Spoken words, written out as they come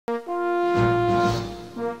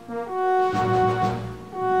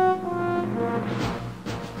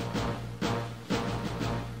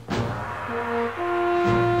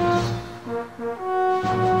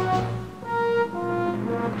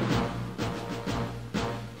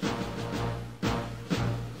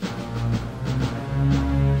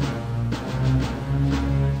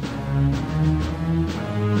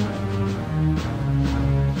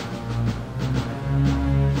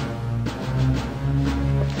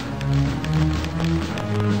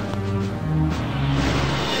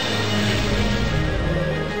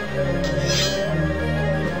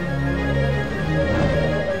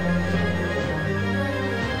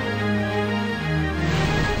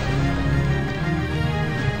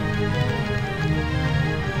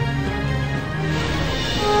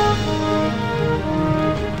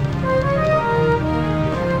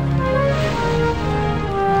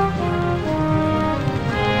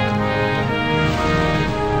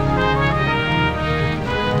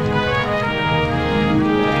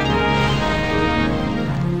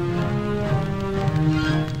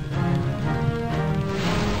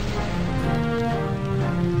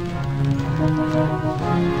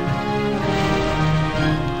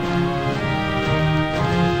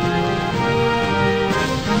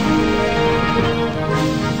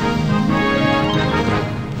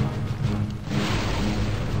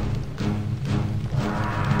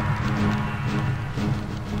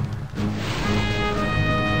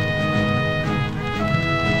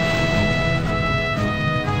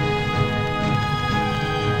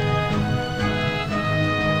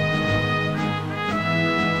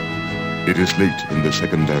is late in the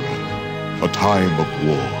Second Era, a time of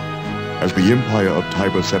war, as the empire of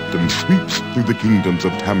Tiber Septim sweeps through the kingdoms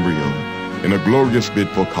of Tamriel in a glorious bid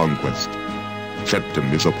for conquest.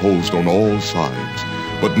 Septim is opposed on all sides,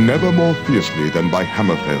 but never more fiercely than by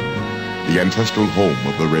Hammerfell, the ancestral home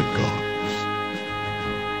of the Redguards.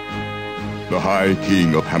 The High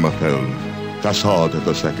King of Hammerfell, Thasard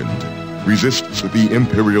II, resists the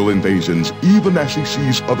imperial invasions even as he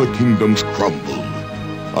sees other kingdoms crumble,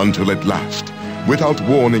 until at last, without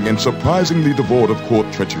warning and surprisingly devoid of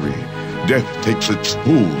court treachery, death takes its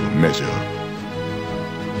full measure.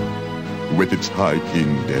 With its High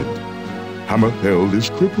King dead, Hammerfell is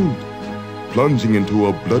crippled, plunging into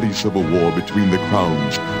a bloody civil war between the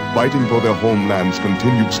crowns, fighting for their homeland's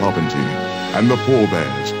continued sovereignty, and the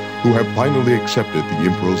forebears, who have finally accepted the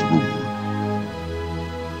Emperor's rule.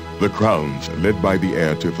 The crowns, led by the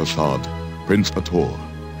heir to Thasard, Prince Ator,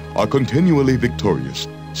 are continually victorious,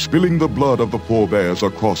 spilling the blood of the forebears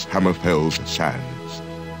across Hammerfell's sands.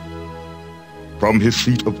 From his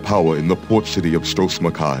seat of power in the port city of Stros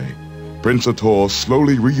Makai, Prince Ator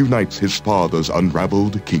slowly reunites his father's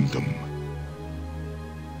unraveled kingdom.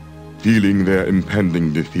 Feeling their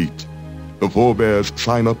impending defeat, the forebears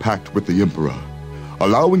sign a pact with the Emperor,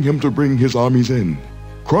 allowing him to bring his armies in,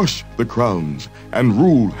 crush the crowns, and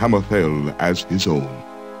rule Hammerfell as his own.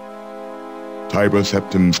 Tiber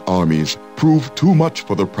Septim's armies prove too much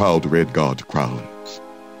for the proud Redguard crowns.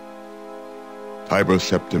 Tiber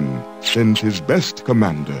Septim sends his best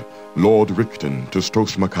commander, Lord Richten, to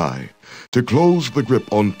Stros Makai to close the grip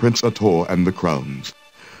on Prince Ator and the crowns.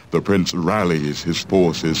 The prince rallies his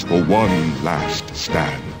forces for one last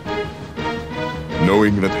stand.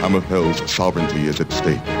 Knowing that Hammerfell's sovereignty is at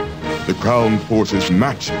stake, the crown forces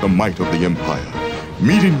match the might of the empire,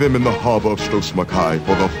 meeting them in the harbor of Stros Makai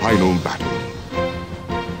for the final battle.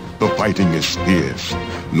 The fighting is fierce.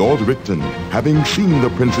 Lord Richten, having seen the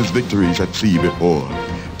prince's victories at sea before,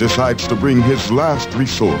 decides to bring his last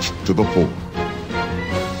resource to the fore.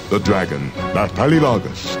 The dragon,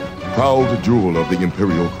 Nathalilagus, proud jewel of the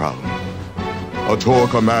imperial crown. Ator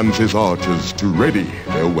commands his archers to ready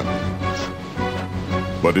their weapons,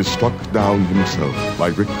 but is struck down himself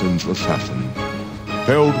by Richten's assassin,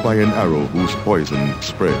 felled by an arrow whose poison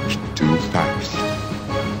spreads too fast.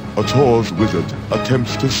 Ator's wizard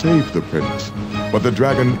attempts to save the prince, but the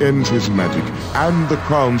dragon ends his magic and the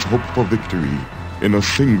crown's hope for victory in a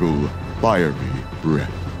single fiery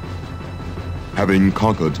breath. Having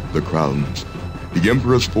conquered the crowns, the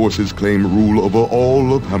Emperor's forces claim rule over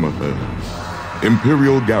all of Hammerfell.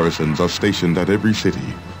 Imperial garrisons are stationed at every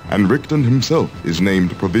city, and Richten himself is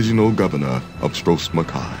named provisional governor of Stros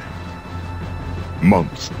Makai.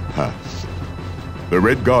 Months pass. The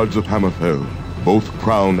Redguards of Hammerfell, both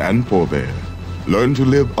crown and forebear, learn to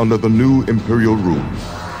live under the new imperial rule,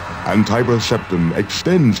 and Tiber Septim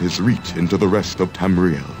extends his reach into the rest of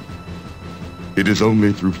Tamriel. It is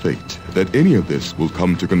only through fate that any of this will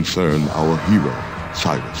come to concern our hero,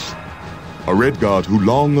 Cyrus, a Redguard who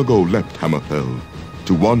long ago left Hammerfell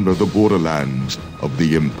to wander the borderlands of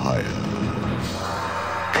the Empire.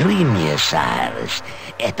 Krimje, Cyrus,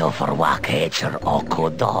 eto forwakacher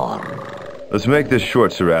okodor. Let's make this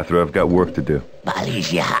short, Sarathra. I've got work to do.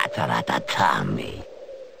 Balizyahataratatami.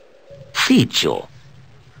 Sicho.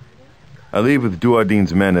 I leave with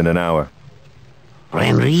Duardine's men in an hour.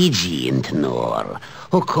 Renrigi intnor.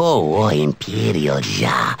 Oko o imperial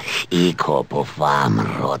ja. Iko po fam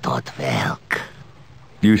rotot velk.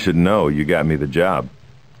 You should know you got me the job.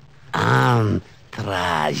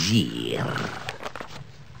 Tragir.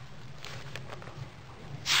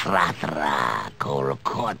 Sratra kol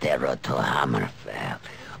kotero to Hammerfell.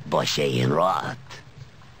 Boshe in rot.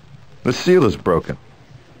 The seal is broken.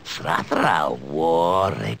 Sratra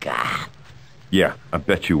warrega. Yeah, I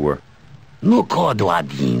bet you were. No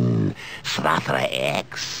kodwadin. Sratra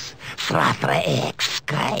X. Sratra X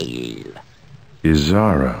Kyle.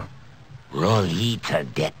 Izara. Rolita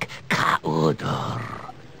dek kaudor.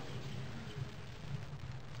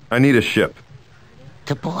 I need a ship.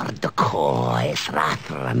 To board the koi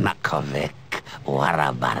Sratra Nakovik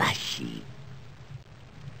Warabarashi.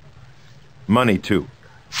 Money, too.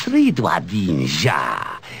 Sridwadin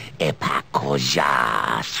ja. Epako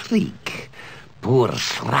ja srik. Pur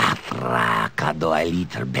Sratra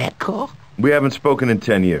kadoiliter beko. We haven't spoken in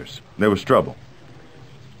 10 years. There was trouble.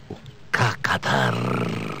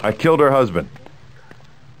 Kakatar. I killed her husband.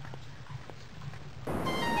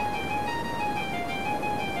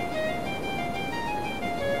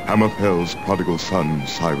 Hammerfell's prodigal son,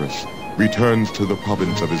 Cyrus, returns to the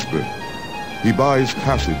province of his birth. He buys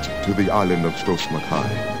passage to the island of Stros Makai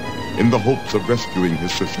in the hopes of rescuing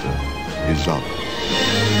his sister, Izara.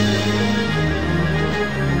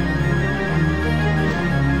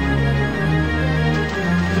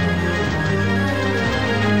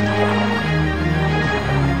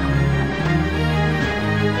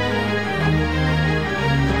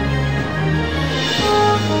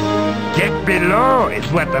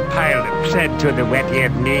 what the pilot said to the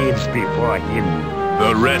wet-eared knaves before him.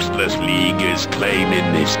 The Restless League is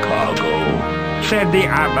claiming this cargo, said the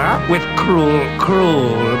other with cruel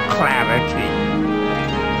clarity.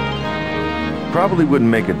 Probably wouldn't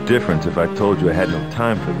make a difference if I told you I had no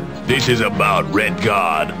time for this. This is about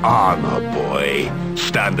Redguard armor, boy.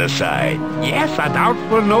 Stand aside. Yes, a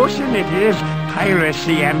doubtful notion it is.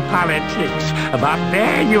 Piracy and politics. But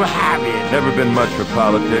there you have it. Never been much for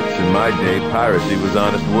politics. In my day, piracy was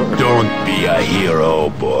honest work. Don't be a hero,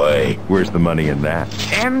 boy. Where's the money in that?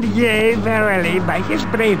 And yea, verily, by his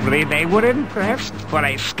bravery they were impressed for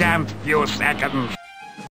a scant few seconds.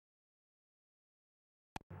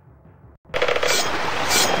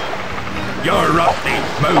 You're rusty,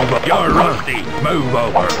 move over. You're rusty, move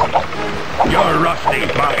over. You're rusty,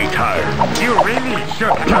 my turn. You really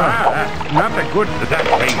should. Not a good that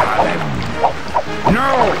thing on him. No!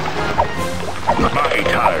 My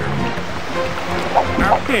turn. A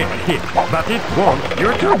pity, but it won't.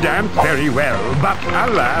 You're too danced very well, but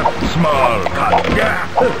alas. Small cut.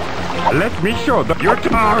 Let me show them your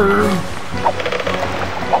turn.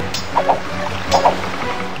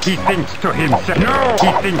 He thinks to himself. No!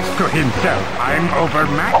 He thinks to himself. I'm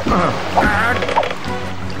overmatched.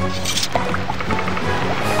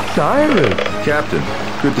 Cyrus! Captain,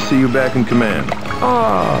 good to see you back in command.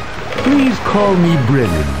 Please call me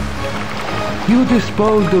Brennan. You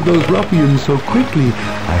disposed of those ruffians so quickly,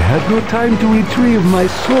 I had no time to retrieve my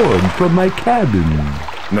sword from my cabin.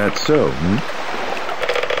 That's so,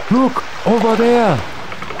 Look, over there!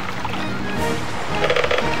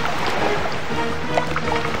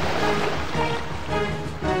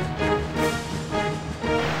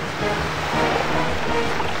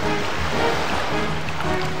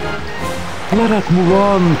 Let us move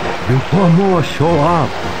on before more show up.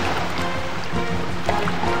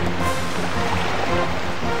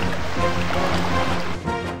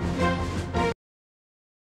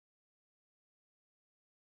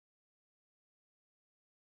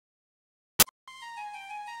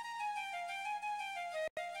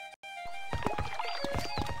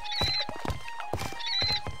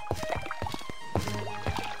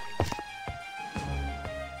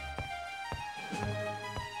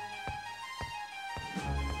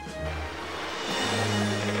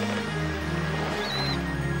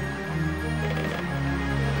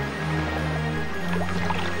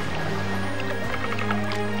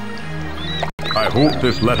 I hope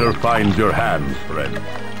this letter finds your hands, friend.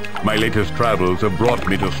 My latest travels have brought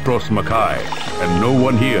me to Stros Mackay, and no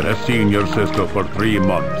one here has seen your sister for 3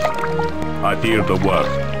 months. I fear the worst.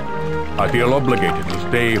 I feel obligated to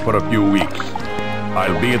stay for a few weeks.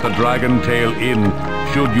 I'll be at the Dragon Tail Inn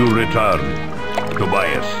should you return.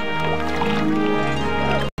 Tobias.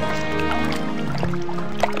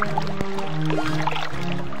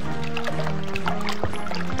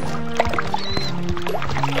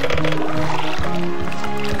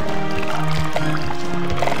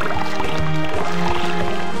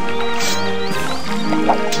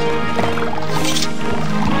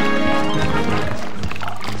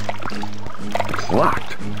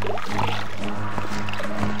 Locked.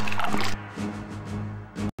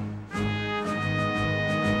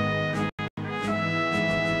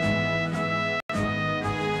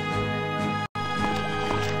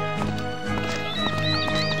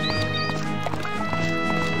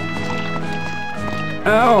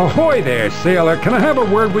 Ahoy there, sailor. Can I have a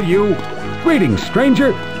word with you? Greetings,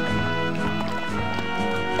 stranger.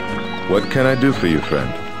 What can I do for you,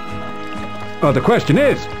 friend? The question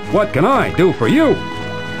is, what can I do for you?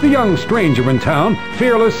 The young stranger in town,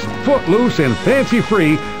 fearless, footloose, and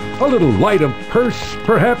fancy-free, a little light of purse,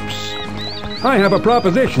 perhaps? I have a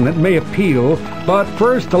proposition that may appeal, but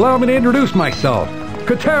first allow me to introduce myself.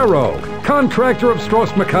 Kataro, contractor of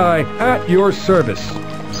Stros Mackay, at your service.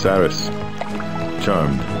 Cyrus.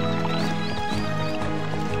 Charmed.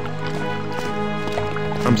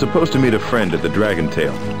 I'm supposed to meet a friend at the Dragon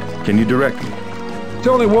Tail. Can you direct me? It's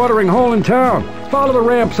the only watering hole in town. Follow the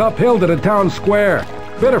ramps uphill to the town square.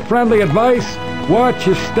 Bit of friendly advice, watch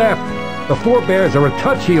your step. The forebears are a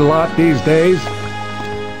touchy lot these days.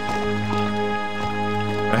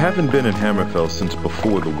 I haven't been in Hammerfell since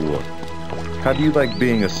before the war. How do you like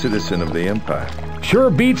being a citizen of the Empire?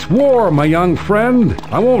 Sure beats war, my young friend.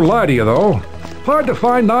 I won't lie to you, though. Hard to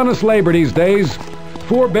find honest labor these days.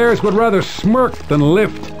 Forebears would rather smirk than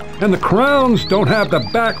lift, and the crowns don't have the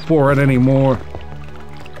back for it anymore.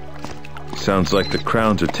 Sounds like the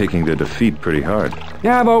crowns are taking their defeat pretty hard.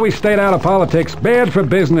 Yeah, I've always stayed out of politics. Bad for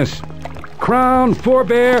business. Crown,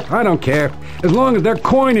 forebear, I don't care. As long as their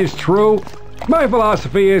coin is true. My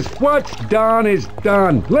philosophy is, what's done is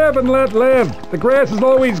done. Live and let live. The grass is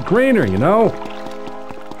always greener, you know.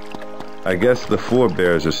 I guess the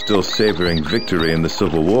forebears are still savoring victory in the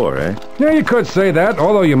Civil War, eh? Yeah, you could say that,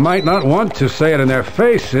 although you might not want to say it in their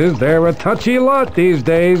faces. They're a touchy lot these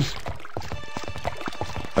days.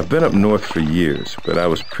 I've been up north for years, but I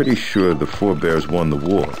was pretty sure the forebears won the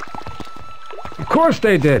war. Of course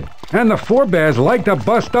they did. And the forebears like to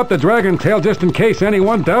bust up the dragon tail just in case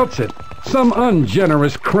anyone doubts it. Some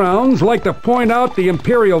ungenerous crowns like to point out the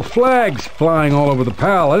Imperial flags flying all over the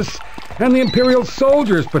palace and the Imperial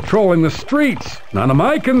soldiers patrolling the streets. None of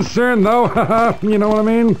my concern, though. Haha, you know what I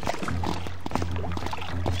mean?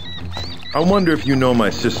 I wonder if you know my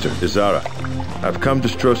sister, Izara. I've come to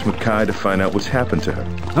Stros Makai to find out what's happened to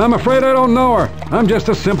her. I'm afraid I don't know her. I'm just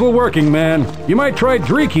a simple working man. You might try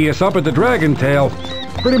Dreekius up at the Dragon Tail.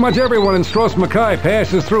 Pretty much everyone in Stros Makai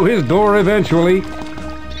passes through his door eventually.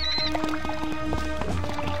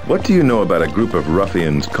 What do you know about a group of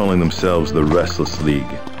ruffians calling themselves the Restless League?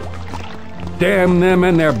 Damn them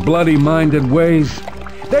and their bloody-minded ways.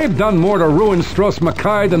 They've done more to ruin Stros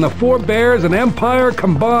Makai than the forebears and Empire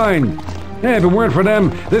combined. Hey, if it weren't for them,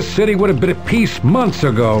 this city would have been at peace months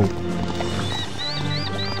ago.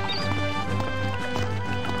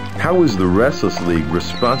 How is the Restless League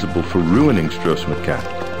responsible for ruining Stros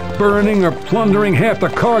Makai? Burning or plundering half the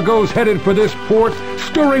cargoes headed for this port,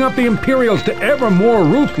 stirring up the Imperials to ever more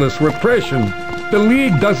ruthless repression. The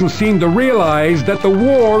League doesn't seem to realize that the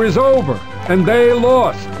war is over, and they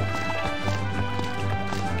lost.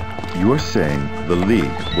 You're saying the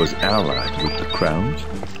League was allied with the Crowns?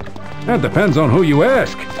 That depends on who you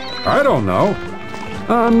ask. I don't know.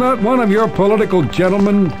 I'm not one of your political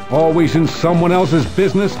gentlemen, always in someone else's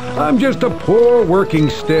business. I'm just a poor working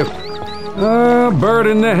stiff. A bird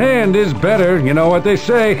in the hand is better, you know what they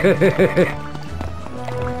say.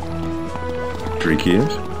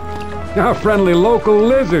 Dreekius? A friendly local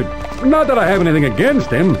lizard. Not that I have anything against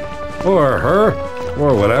him, or her,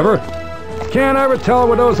 or whatever. Can't ever tell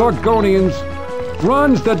with those Argonians.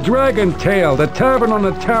 Runs the Dragon Tail, the tavern on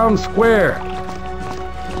the town square.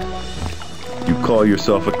 You call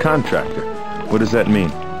yourself a contractor. What does that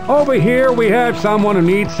mean? Over here we have someone who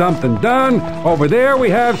needs something done. Over there we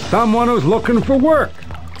have someone who's looking for work.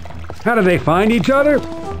 How do they find each other?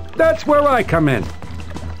 That's where I come in.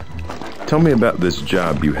 Tell me about this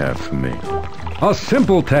job you have for me. A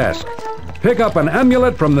simple task. Pick up an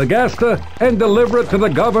amulet from the Gasta and deliver it to the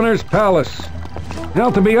governor's palace. Now,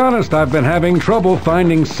 to be honest, I've been having trouble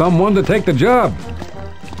finding someone to take the job.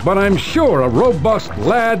 But I'm sure a robust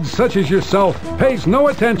lad such as yourself pays no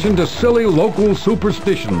attention to silly local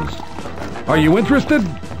superstitions. Are you interested?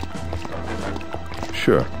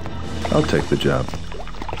 Sure. I'll take the job.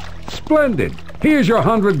 Splendid. Here's your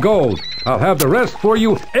 100 gold. I'll have the rest for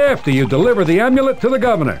you after you deliver the amulet to the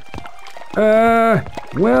governor.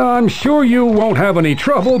 Well, I'm sure you won't have any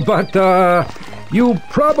trouble, but, you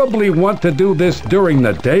probably want to do this during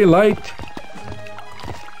the daylight.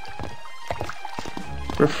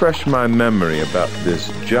 Refresh my memory about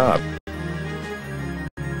this job.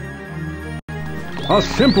 A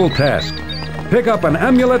simple task. Pick up an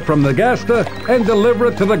amulet from the Gasta and deliver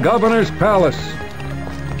it to the governor's palace.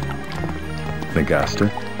 The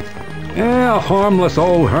Gasta? A harmless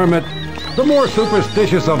old hermit. The more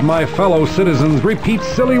superstitious of my fellow citizens repeat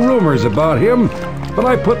silly rumors about him, but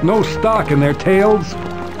I put no stock in their tales.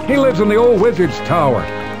 He lives in the old wizard's tower.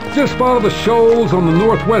 Just follow the shoals on the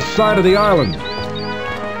northwest side of the island.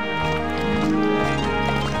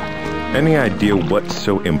 Any idea what's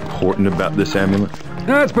so important about this amulet?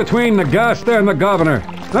 That's between the Gasta and the governor.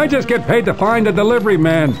 I just get paid to find a delivery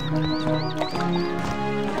man.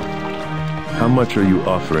 How much are you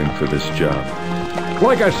offering for this job?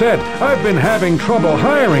 Like I said, I've been having trouble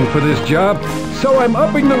hiring for this job, so I'm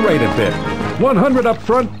upping the rate a bit. 100 up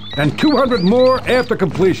front and 200 more after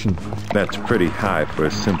completion. That's pretty high for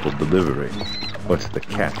a simple delivery. What's the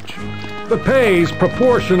catch? The pay's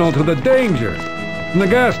proportional to the danger.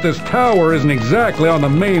 Nagasta's tower isn't exactly on the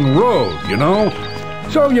main road, you know?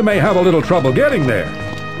 So you may have a little trouble getting there.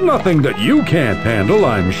 Nothing that you can't handle,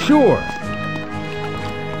 I'm sure.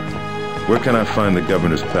 Where can I find the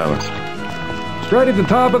governor's palace? Straight at the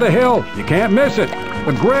top of the hill. You can't miss it.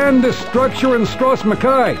 The grandest structure in Stros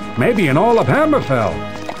Makai, maybe in all of Hammerfell.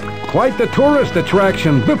 Quite the tourist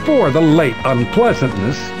attraction before the late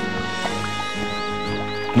unpleasantness.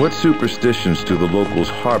 What superstitions do the locals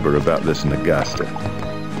harbor about this Nagasta?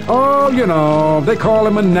 Oh, you know, they call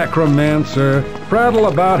him a necromancer, prattle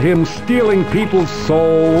about him stealing people's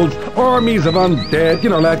souls, armies of undead, you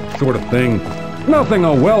know, that sort of thing. Nothing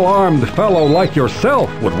a well-armed fellow like yourself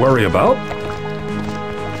would worry about.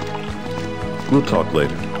 We'll talk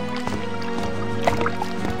later.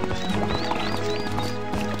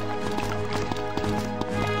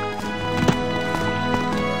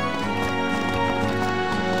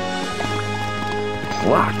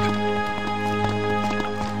 locked.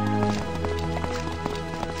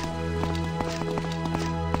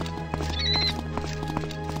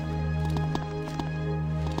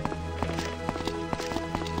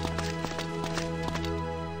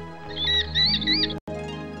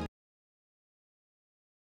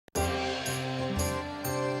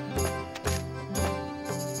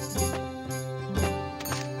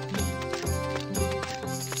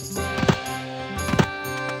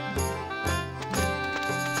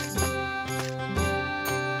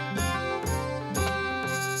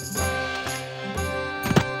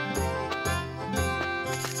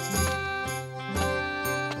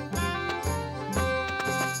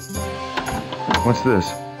 What's this?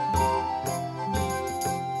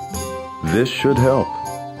 This should help.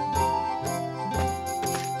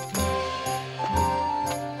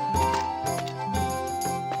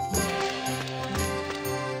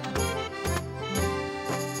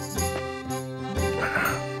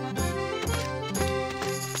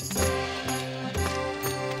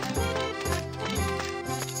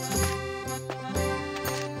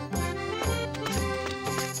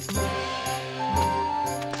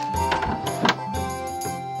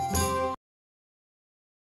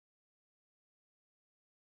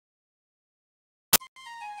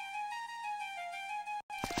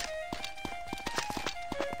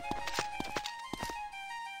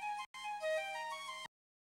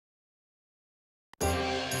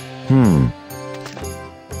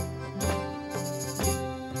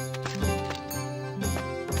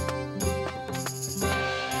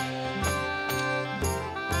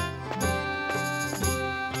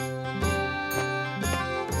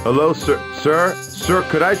 Hello, sir. Sir,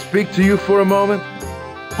 could I speak to you for a moment?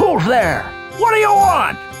 Who's there? What do you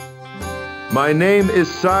want? My name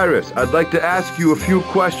is Cyrus. I'd like to ask you a few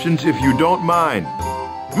questions if you don't mind.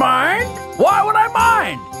 Mind? Why would I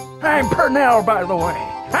mind? I'm Purnell, by the way.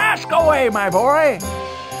 Ask away, my boy.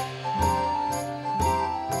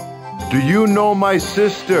 Do you know my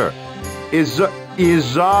sister?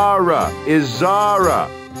 Izara? Izara?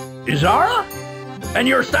 And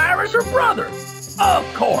you're Cyrus, her brother? Of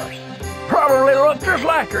course. Probably looked just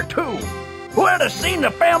like her, too. Who had seen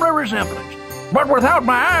the family resemblance? But without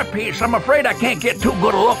my eyepiece, I'm afraid I can't get too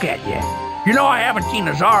good a look at you. You know, I haven't seen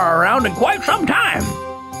Izara around in quite some time.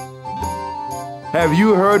 Have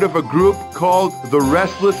you heard of a group called the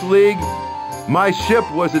Restless League? My ship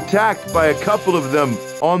was attacked by a couple of them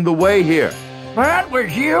on the way here. That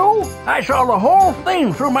was you? I saw the whole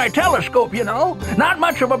thing through my telescope, you know. Not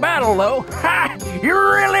much of a battle, though. Ha! You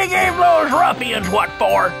really gave those ruffians what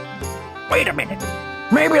for? Wait a minute.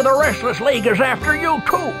 Maybe the Restless League is after you,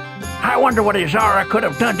 too. I wonder what Izara could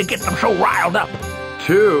have done to get them so riled up.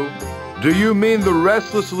 Two? Do you mean the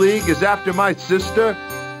Restless League is after my sister?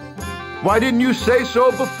 Why didn't you say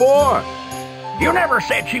so before? You never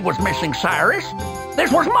said she was missing, Cyrus.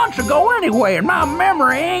 This was months ago anyway, and my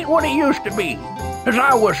memory ain't what it used to be. As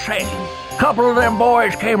I was saying, a couple of them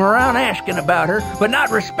boys came around asking about her, but not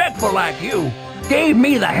respectful like you. Gave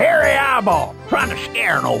me the hairy eyeball, trying to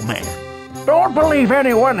scare an old man. Don't believe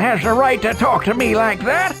anyone has the right to talk to me like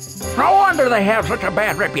that. No wonder they have such a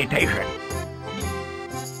bad reputation.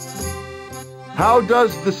 How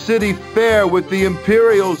does the city fare with the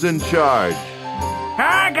Imperials in charge?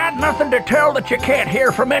 I got nothing to tell that you can't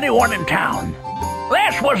hear from anyone in town.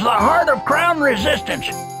 This was the heart of Crown resistance,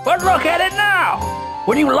 but look at it now.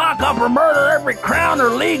 When you lock up or murder every Crown or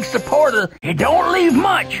League supporter, it don't leave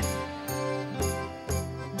much.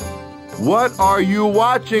 What are you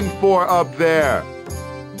watching for up there?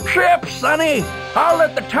 Ships, Sonny. I'll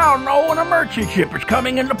let the town know when a merchant ship is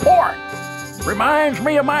coming into port. Reminds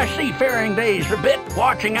me of my seafaring days a bit,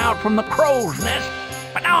 watching out from the crow's nest.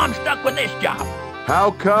 But now I'm stuck with this job.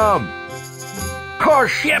 How come?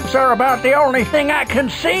 'Cause ships are about the only thing I can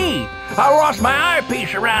see. I lost my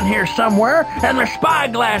eyepiece around here somewhere, and the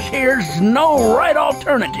spyglass here's no right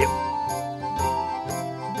alternative.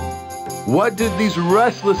 What did these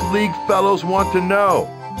Restless League fellows want to know?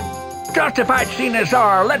 Just if I'd seen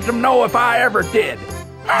Izara, let them know if I ever did.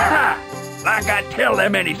 Ha! Like I'd tell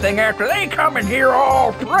them anything after they come in here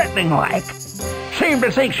all threatening-like. Seem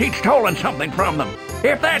to think she'd stolen something from them.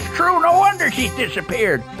 If that's true, no wonder she's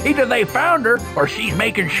disappeared. Either they found her, or she's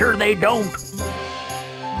making sure they don't.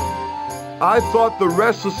 I thought the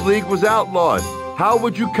Restless League was outlawed. How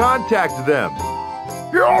would you contact them?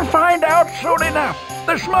 You'll find out soon enough.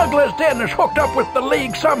 The smuggler's den is hooked up with the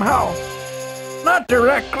League somehow. Not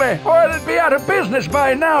directly, or it'd be out of business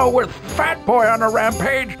by now with Fat Boy on a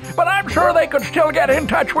rampage, but I'm sure they could still get in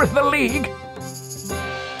touch with the League.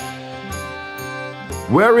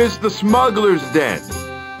 Where is the smuggler's den?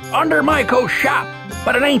 Under Maiko's shop,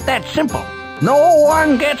 but it ain't that simple. No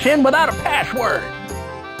one gets in without a password.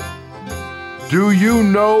 Do you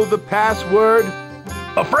know the password?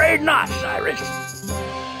 Afraid not, Cyrus.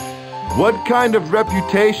 What kind of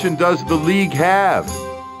reputation does the League have?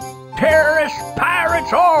 Terrorists,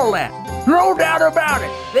 pirates, all that. No doubt about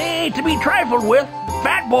it. They ain't to be trifled with.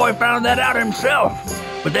 Fat Boy found that out himself.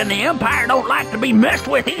 But then the Empire don't like to be messed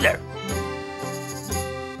with either.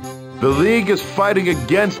 The League is fighting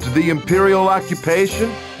against the Imperial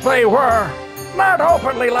occupation? They were. Not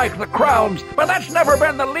openly like the Crowns, but that's never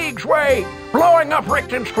been the League's way. Blowing up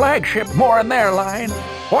Richton's flagship more in their line.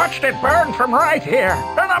 Watched it burn from right here.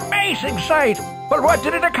 An amazing sight. But what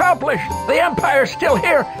did it accomplish? The Empire's still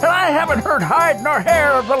here, and I haven't heard hide nor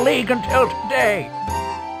hair of the League until today.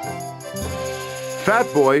 Fat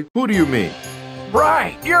Boy, who do you mean?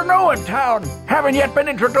 Right, you're new in town. Haven't yet been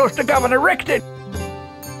introduced to Governor Richton.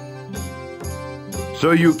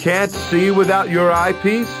 So you can't see without your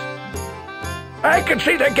eyepiece? I can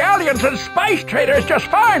see the galleons and spice traders just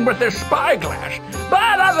fine with this spyglass.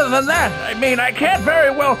 But other than that, I can't very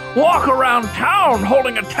well walk around town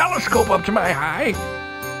holding a telescope up to my eye.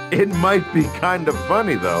 It might be kind of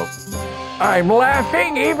funny, though. I'm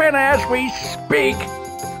laughing even as we speak.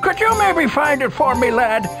 Could you maybe find it for me,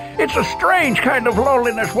 lad? It's a strange kind of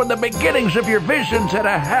loneliness when the beginnings of your vision's at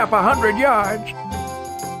 100 yards.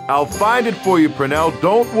 I'll find it for you, Purnell.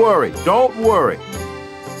 Don't worry. Don't worry.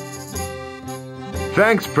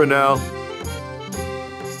 Thanks, Purnell.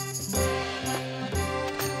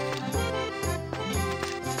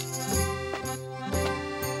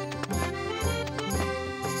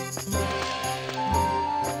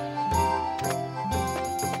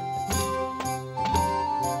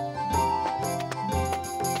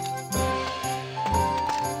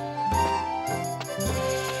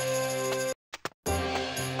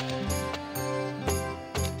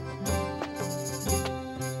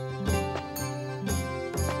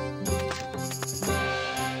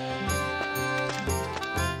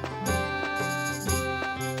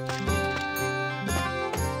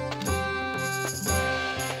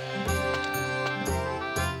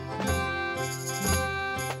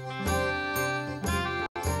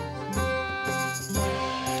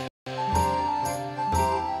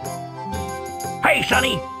 Hey,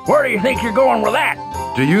 Sonny, where do you think you're going with that?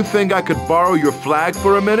 Do you think I could borrow your flag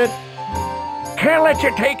for a minute? Can't let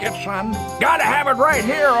you take it, son. Gotta have it right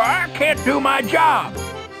here or I can't do my job.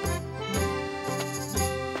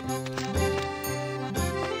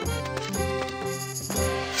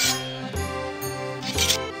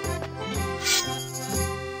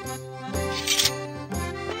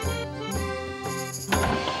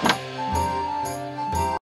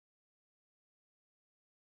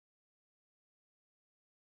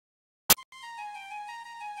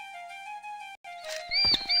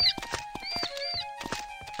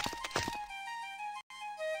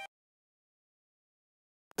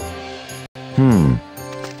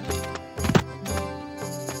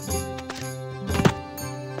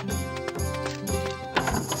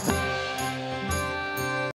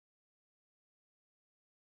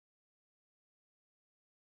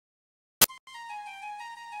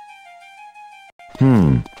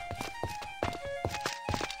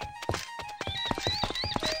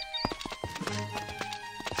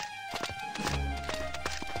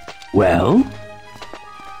 Well?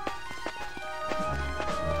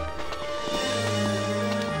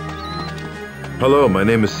 Hello, my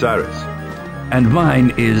name is Cyrus. And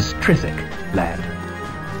mine is Trithic, lad.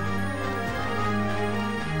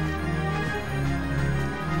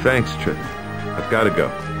 Thanks, Trip. I've got to go.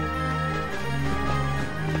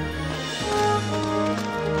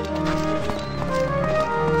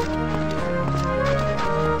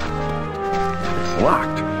 It's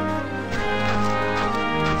locked.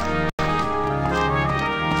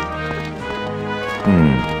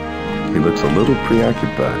 He looks a little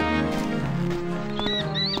preoccupied.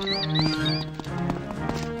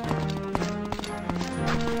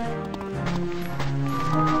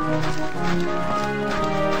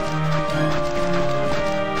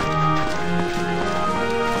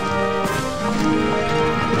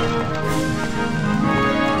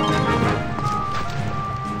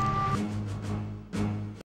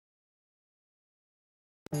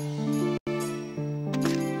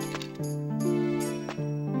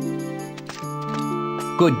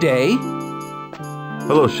 Good day.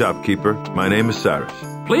 Hello, shopkeeper. My name is Cyrus.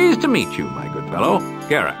 Pleased to meet you, my good fellow.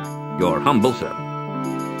 Garrick, your humble servant.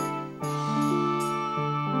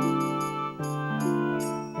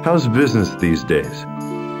 How's business these days?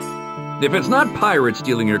 If it's not pirates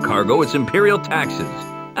stealing your cargo, it's Imperial taxes.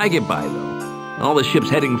 I get by, though. All the ships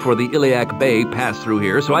heading for the Iliac Bay pass through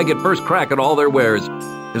here, so I get first crack at all their wares,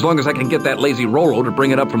 as long as I can get that lazy Rollo to bring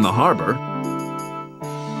it up from the harbor.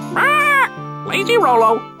 Ah! Lazy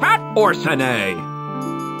Rollo, fat Orsine!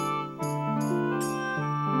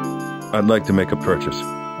 I'd like to make a purchase.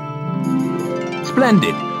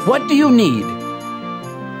 Splendid. What do you need?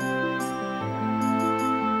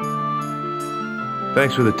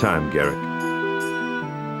 Thanks for the time, Garrick.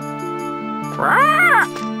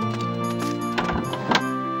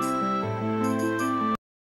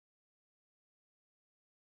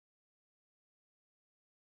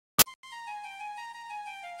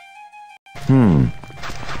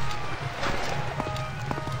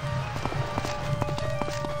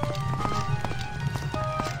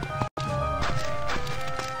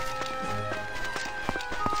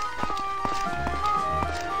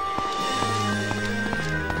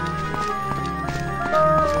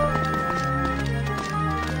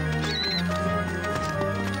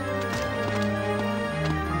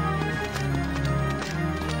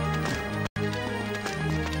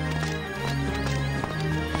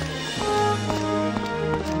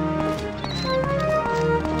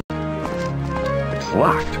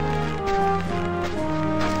 Locked.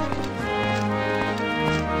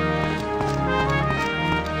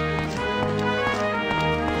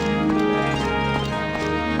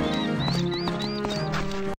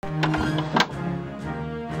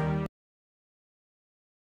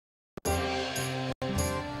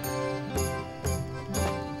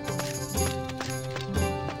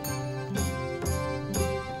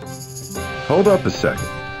 Hold up a second.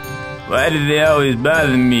 Why do they always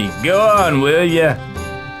bother me? Go on, will ya?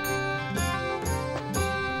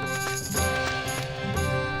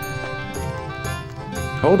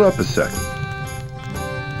 Hold up a second.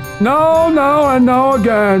 No, no, and no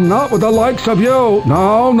again. Not with the likes of you.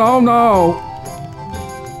 No, no, no.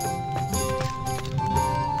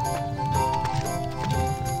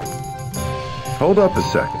 Hold up a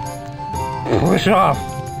second. Push off,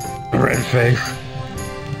 Redface.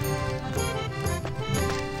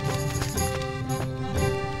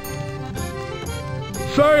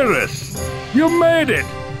 Cyrus! You made it!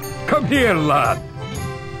 Come here, lad.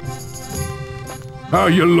 Oh,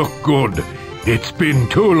 you look good. It's been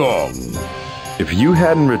too long. If you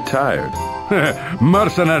hadn't retired...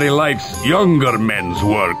 Mercenary life's younger men's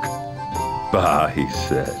work. Bah, he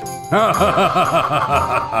said.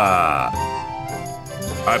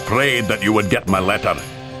 I prayed that you would get my letter.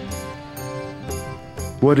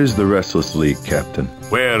 What is the Restless League, Captain?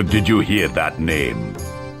 Where did you hear that name?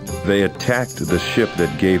 They attacked the ship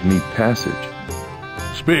that gave me passage.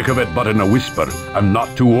 Speak of it but in a whisper, and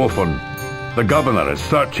not too often. The governor is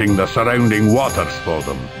searching the surrounding waters for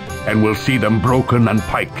them, and will see them broken and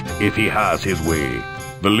piked if he has his way.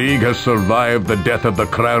 The League has survived the death of the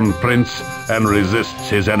Crown Prince and resists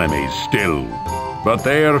his enemies still. But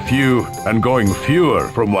they are few, and going fewer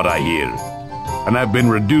from what I hear, and have been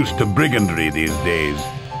reduced to brigandry these days.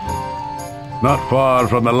 Not far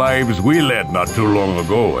from the lives we led not too long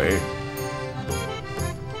ago, eh?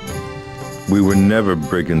 We were never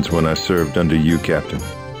brigands when I served under you, Captain.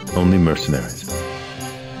 Only mercenaries.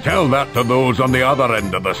 Tell that to those on the other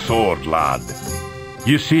end of the sword, lad.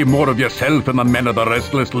 You see more of yourself in the men of the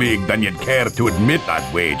Restless League than you'd care to admit,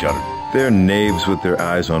 I'd wager. They're knaves with their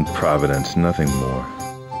eyes on Providence, nothing more.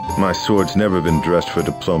 My sword's never been dressed for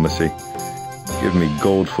diplomacy. Give me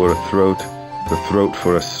gold for a throat, the throat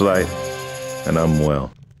for a slight, and I'm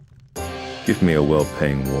well. Give me a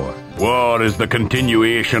well-paying war. War is the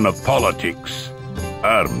continuation of politics.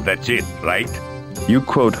 That's it, right? You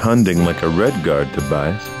quote Hunding like a Redguard,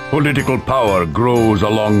 Tobias. Political power grows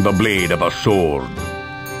along the blade of a sword.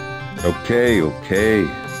 Okay, okay.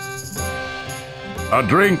 A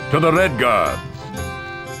drink to the Redguards.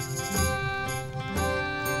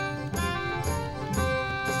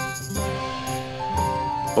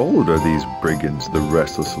 Old are these brigands, the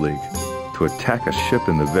Restless League, to attack a ship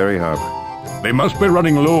in the very harbor. They must be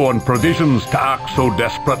running low on provisions to act so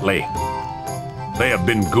desperately. They have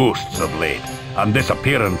been ghosts of late, and this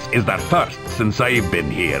appearance is their first since I've been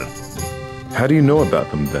here. How do you know about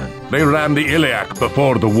them, then? They ran the Iliac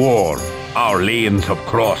before the war. Our lanes have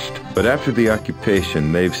crossed. But after the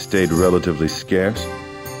occupation, they've stayed relatively scarce?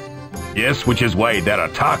 Yes, which is why their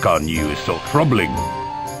attack on you is so troubling.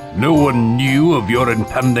 No one knew of your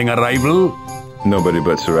impending arrival? Nobody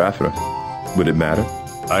but Sir Athra. Would it matter?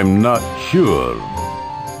 I'm not sure.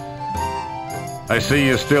 I see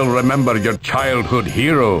you still remember your childhood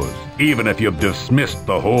heroes, even if you've dismissed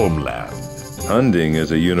the homeland. Hunding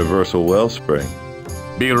is a universal wellspring.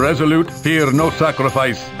 Be resolute, fear no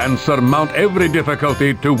sacrifice, and surmount every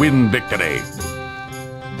difficulty to win victory.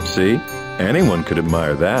 See? Anyone could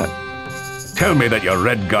admire that. Tell me that your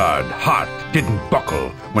Redguard heart didn't buckle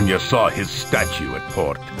when you saw his statue at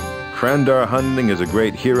port. Friend, our hunting is a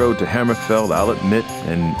great hero to Hammerfell, I'll admit,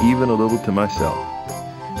 and even a little to myself.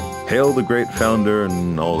 Hail the great founder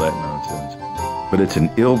and all that nonsense. But it's an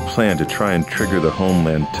ill plan to try and trigger the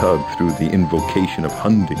homeland tug through the invocation of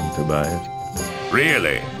hunting, Tobias.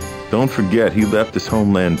 Really? Don't forget, he left his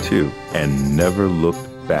homeland too, and never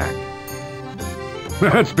looked back.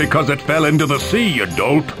 That's because it fell into the sea, you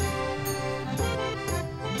dolt.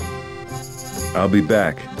 I'll be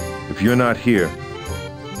back. If you're not here,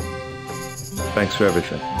 thanks for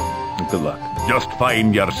everything. And good luck. Just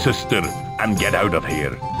find your sister and get out of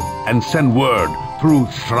here. And send word through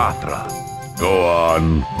Srathra. Go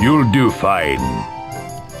on, you'll do fine.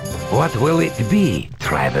 What will it be,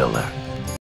 traveler?